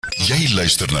Jy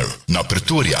luister nou na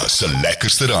Pretoria se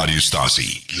lekkerste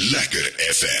radiostasie, Lekker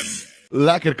FM.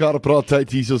 Lekker kar praat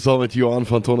tyd hier so saam met Johann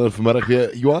van Tonder vanmiddag weer.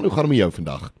 Johann, hoe gaan het met jou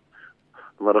vandag?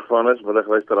 Middag Fanus, middag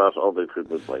luisteraars, altyd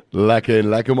goed met my. Lekker en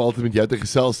lekker om altyd met jou te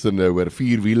gesels en oor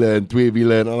 4 wiele en 2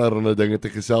 wiele en allerlei dinge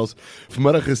te gesels.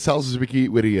 Vanmiddag gesels ons 'n bietjie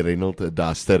oor die Renault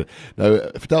Duster. Nou,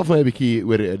 vertel vir my 'n bietjie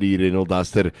oor die Renault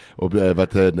Duster op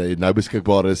wat nou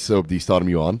beskikbaar is op die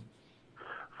stadium, Johann.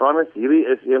 Fanus, hierdie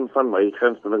is een van my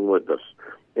gunsteling motors.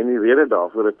 En die rede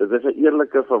daarvoor is, dit is 'n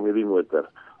eerlike familiemotor.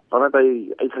 Vandat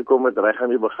hy uitgekom het reg aan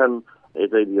die begin,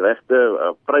 het hy die regte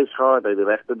prys gehad, hy het die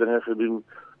regte dinge gedoen.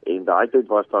 En daai tyd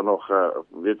was daar nog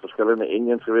verskillende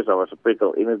engines geweest, daar was 'n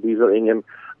petrol en 'n diesel engine.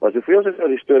 Maar soveel as oor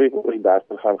die storie oor die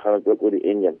Duster gaan dit ook oor die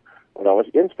engine. En daar was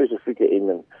een spesifieke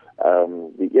engine,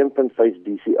 die 1.5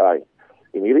 DCI.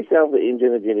 En hierdie selfde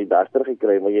engine het jy in die Duster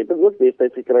gekry, maar jy het ook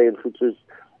destyds gekry in goed soos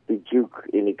die Duke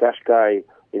en die Qashqai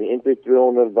en die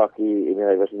NT200 bakkie en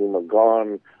hy was in die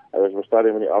Megane, hy was op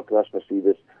stadium in die A-klas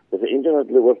Mercedes. Dis 'n engine wat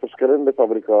hulle oor verskillende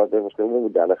fabrikate en verskillende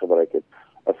modelle gebruik het.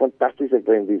 'n Fantastiese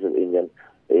klein diesel engine.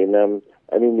 En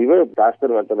die nuwe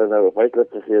Duster wat hulle nou op uitlet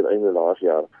gegee het einde laas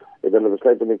jaar, het hulle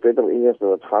besluit om die petrol engines te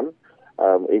laat gaan.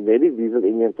 En net die diesel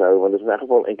engine te hou, want dit is in 'n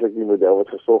geval eintlik die model wat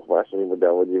gesorg was en die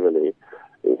model wat jy wil hê.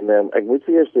 En ek moet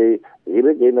vir jou sê, hier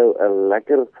het jy nou 'n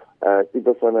lekker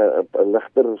tipe van 'n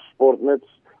ligter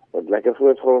sportnuts, wat lekker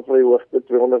groot grondvry hoogte,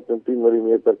 210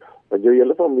 mm, wat jou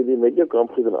hele familie met jou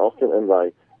kampgoed en af kan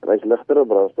inlaai, en hy's ligter op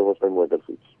brandstof as 'n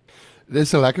motorfiets. Dit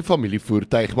is 'n lekker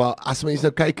familievoertuig, maar as mens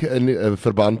nou kyk in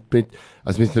verband met,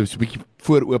 as mens nou so 'n bietjie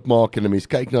vooroopmaak en 'n mens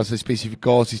kyk na sy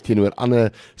spesifikasies teenoor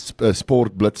ander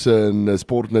sportblitse en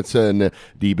sportnutse en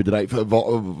die bedryf,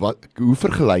 hoe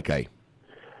vergelyk hy?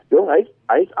 Jong,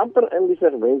 hy's amper in die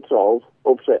segment so half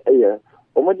op sy eie,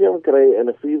 omdat jy hom kry in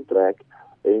 'n 4-trek,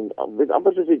 en weet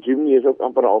amper soos die Jimny is ook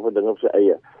amper half 'n ding op sy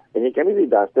eie. En jy kan nie die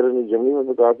Duster en die Jimny met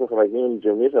mekaar vergelyk nie, want die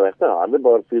Jimny is 'n regte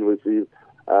handelbare 4x4,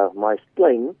 maar hy's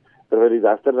klein, terwyl die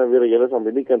Duster dan weer 'n hele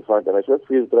familie kan vat, en hy's ook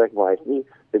 4-trek, maar hy's nie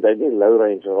low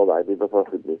range en al daai tipe van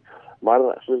goed nie.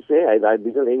 Maar soos sê, hy het daai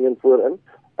diesel engine voorin,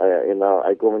 en nou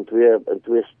hy kom in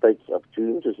twee states of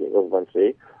tune, soos jy ook van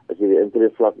sê. As jy die intree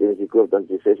vlak energie koop, dan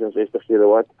jy 66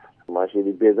 kW, maar as jy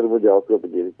die beter model koop,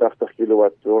 dan jy die 80 kW,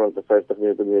 250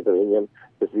 Nm engine,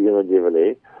 dis die een wat jy wil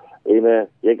hê. En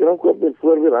jy kan hom koop met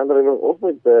voorwielaandrywing of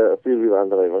met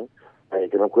vierwielaandrywing. Jy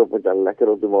kan hom koop met 'n lekker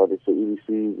outomatiese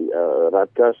EDC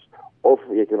radkas, of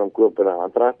jy kan hom koop in 'n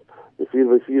handrat. Die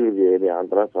 4x4 wil jy hê in die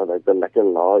handrat, want hy het 'n lekker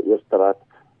lae eerste rad,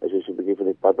 as jy so 'n bietjie van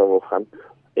die pad af wil gaan.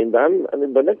 En dan, aan die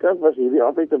binnekant was hierdie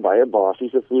altyd 'n baie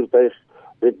basiese voertuig,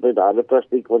 met harde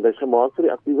plastiek, want hy's gemaak vir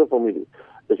die aktiewe familie.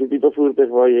 Dis die tipe voertuig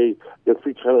waar jy jou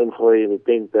fiets gaan ingooi, en die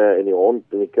tente, en die hond,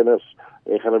 en die kinders,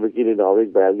 en jy gaan 'n bietjie die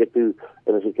naweek berge toe,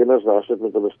 en as die kinders daar sit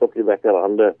met hulle stokkie lekker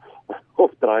hande,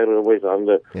 of draairobo's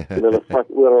hande, en hulle vat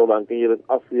oral, dan kan jy dit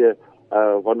afvee,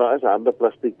 want daar is harde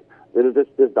plastiek. Dit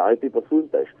is daai tipe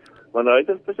voertuig. Maar nou het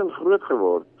hy intussen groot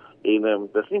geword, en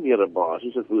dis nie meer 'n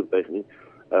basiese voertuig nie.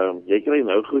 Jy kry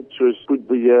nou goed soos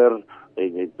spoedbeheer,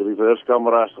 en jy het reverse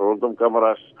kameras, rondom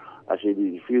kameras. As jy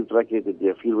die 4-trek het, het jy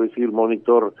 'n 4x4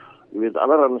 monitor. Jy weet,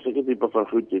 allerhande seker tipe van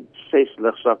goed, jy het 6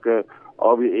 ligsakke,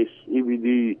 ABS,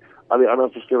 EBD, al die ander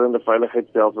verskillende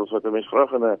veiligheidsstelsels wat 'n mens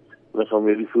graag in 'n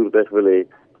familievoertuig wil hê.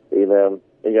 En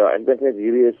ja, ek dink net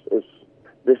hierdie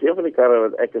dis een van die karre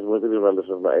wat ek as motorjoernalis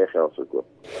vir my eie geld sou koop.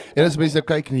 En as mense nou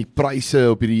kyk na die pryse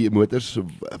op hierdie motors,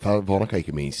 waarna kyk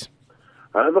 'n mens?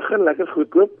 Hulle begin lekker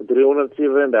goedkoop,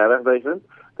 337.000.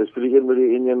 Dis vir die een met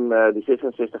die engine, die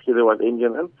 66 kW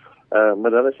engine in.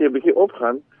 Maar dan as jy 'n bietjie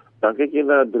opgaan, dan kyk jy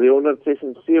na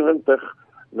 376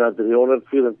 na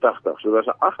 384. So daar's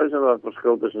 'n R8.000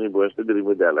 verskil tussen die boonste drie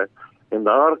modelle. En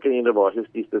daar kan jy nou basies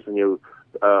kies tussen jou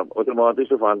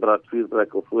outomaties of handrat,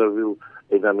 4-trek of voorwiel,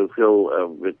 en dan hoeveel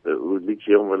hoe lyk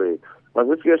jy hom wil hê. Maar ek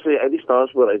moet vir jou sê, uit die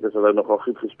staanspoor uit is hulle nogal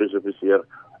goed gespesifiseer.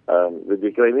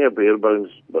 Jy kry nie 'n bare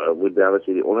bones model as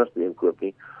jy die onderste een koop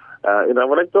nie. En dan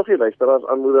wil ek tog die luisteraars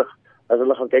aanmoedig, as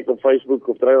hulle gaan kyk op Facebook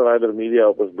of Trail Rider Media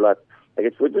op ons blad. Ek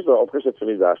het foto's daar opgesit van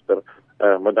die Duster,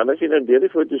 maar dan as jy nou deur die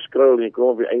foto's scroll en jy kom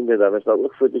op die einde, dan is daar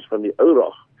ook foto's van die ou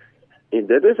rag. En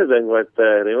dit is 'n ding wat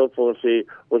Renault vir ons sê,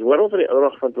 ons hoor al van die ou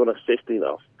rag van 2016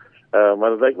 af. Maar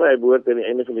dit lyk my hy behoort aan die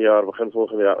einde van die jaar, begin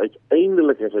volgende jaar,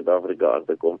 uiteindelik in Suid-Afrika aan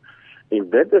te kom. En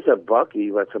dit is 'n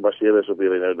bakkie wat gebaseer is op die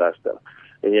Renault Duster.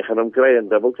 En jy gaan hom kry in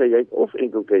dubbel kajuit of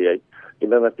enkel kajuit. En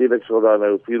dan natuurlik sal daar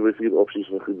nou 4x4 opsies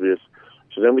van goed wees.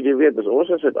 So nou moet jy weet, as ons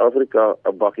in Suid-Afrika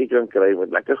 'n bakkie kan kry met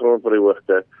lekker grondvry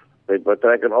hoogte, met wat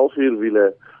trek aan al 4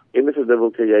 wiele, en as 'n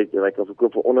dubbeltjie jy het en hy kan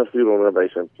verkoop vir onder 400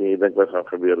 000, kan jy dink wat gaan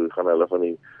gebeur, hoe gaan hulle van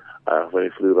die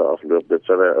vloere afloop. Dit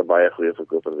sal 'n baie goeie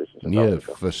verkoper wees. Nee,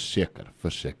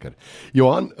 verseker.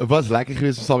 Johan, was lekker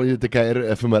geweest om saam met jou te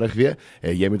kuier vanmiddag weer.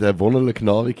 Jy moet 'n wonderlike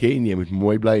naweek hê en jy moet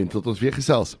mooi bly en tot ons weer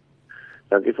gesels.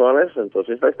 Dankie Fanus en tot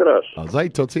sins luisteraars. Alsai,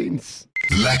 tot ziens.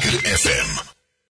 Lekker FM.